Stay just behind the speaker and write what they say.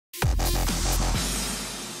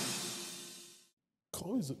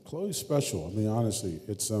Chloe's special. I mean, honestly,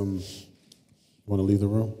 it's Want to leave the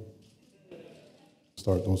room?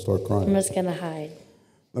 Don't start crying. I'm just gonna hide.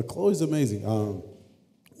 Now, Chloe's amazing.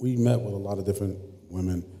 We met with a lot of different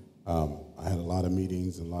women. I had a lot of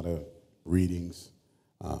meetings, a lot of readings.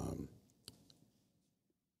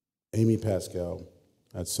 Amy Pascal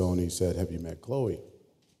at Sony said, "Have you met Chloe?"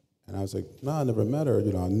 And I was like, "No, I never met her.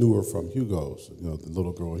 You know, I knew her from Hugo's, you know, the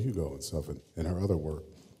little girl in Hugo and stuff, and her other work."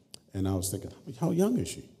 And I was thinking, "How young is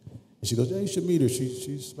she?" And she goes, "Yeah, you should meet her.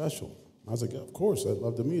 She's special." I was like, "Yeah, of course, I'd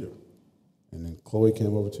love to meet her." And then Chloe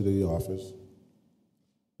came over to the office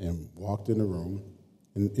and walked in the room,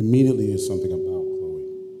 and immediately it's something about Chloe.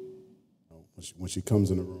 You know, when she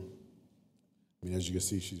comes in the room, I mean, as you can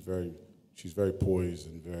see, she's very poised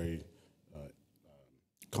and very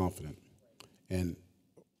confident. And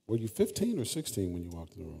were you 15 or 16 when you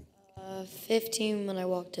walked in the room? 15 when I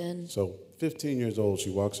walked in. So 15 years old,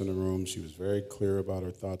 she walks in the room. She was very clear about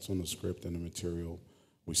her thoughts on the script and the material.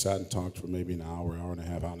 We sat and talked for maybe an hour and a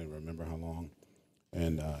half. I don't even remember how long.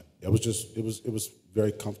 And it was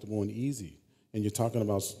very comfortable and easy. And you're talking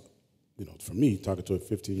about, you know, for me, talking to a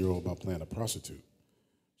 15-year-old about playing a prostitute.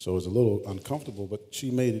 So it was a little uncomfortable, but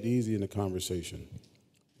she made it easy in the conversation.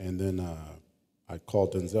 And then I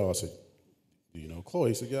called Denzel. I said, "Do you know Chloe?"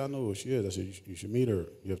 He said, "Yeah, I know who she is." I said, you should meet her.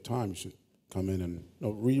 You have time. You should come in and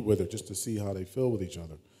read with her just to see how they feel with each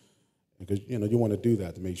other. Because, you know, you want to do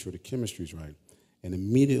that to make sure the chemistry's right. And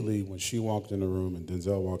immediately when she walked in the room and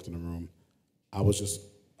Denzel walked in the room, I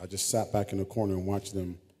just sat back in the corner and watched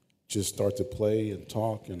them just start to play and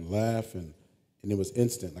talk and laugh, and it was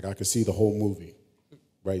instant. Like I could see the whole movie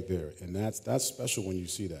right there. And that's special when you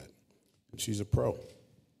see that. And she's a pro.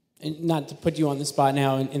 And not to put you on the spot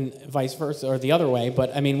now and vice versa or the other way,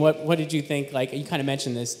 but I mean, what did you think, like, you kind of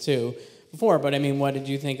mentioned this too before, but I mean, what did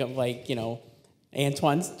you think of, like, you know,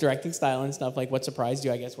 Antoine's directing style and stuff? Like, what surprised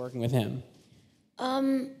you, I guess, working with him?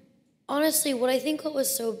 Honestly, what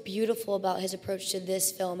was so beautiful about his approach to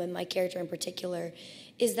this film and my character in particular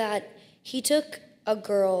is that he took a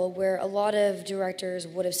girl where a lot of directors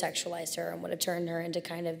would have sexualized her and would have turned her into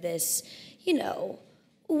kind of this, you know,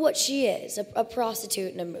 what she is, a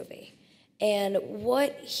prostitute in a movie. And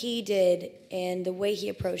what he did and the way he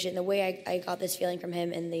approached it and the way I got this feeling from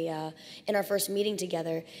him in our first meeting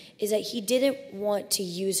together is that he didn't want to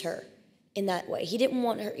use her in that way. He didn't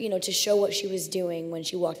want her, you know, to show what she was doing when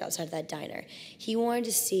she walked outside of that diner. He wanted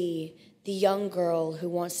to see the young girl who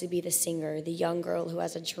wants to be the singer, the young girl who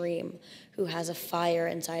has a dream, who has a fire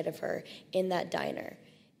inside of her in that diner.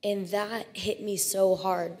 And that hit me so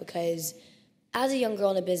hard because as a young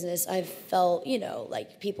girl in a business, I've felt, you know,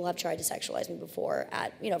 like people have tried to sexualize me before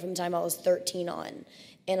from the time I was 13 on.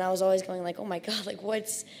 And I was always going like, oh my God, like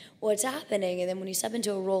what's happening? And then when you step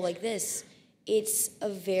into a role like this, it's a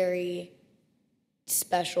very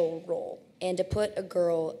special role. And to put a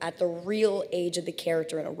girl at the real age of the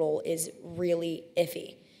character in a role is really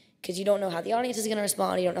iffy because you don't know how the audience is going to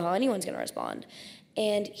respond. You don't know how anyone's going to respond.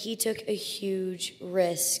 And he took a huge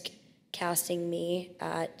risk casting me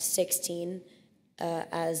at 16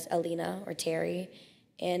 as Alina or Terry.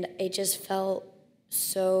 And it just felt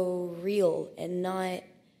so real and not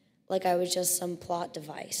like I was just some plot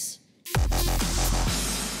device.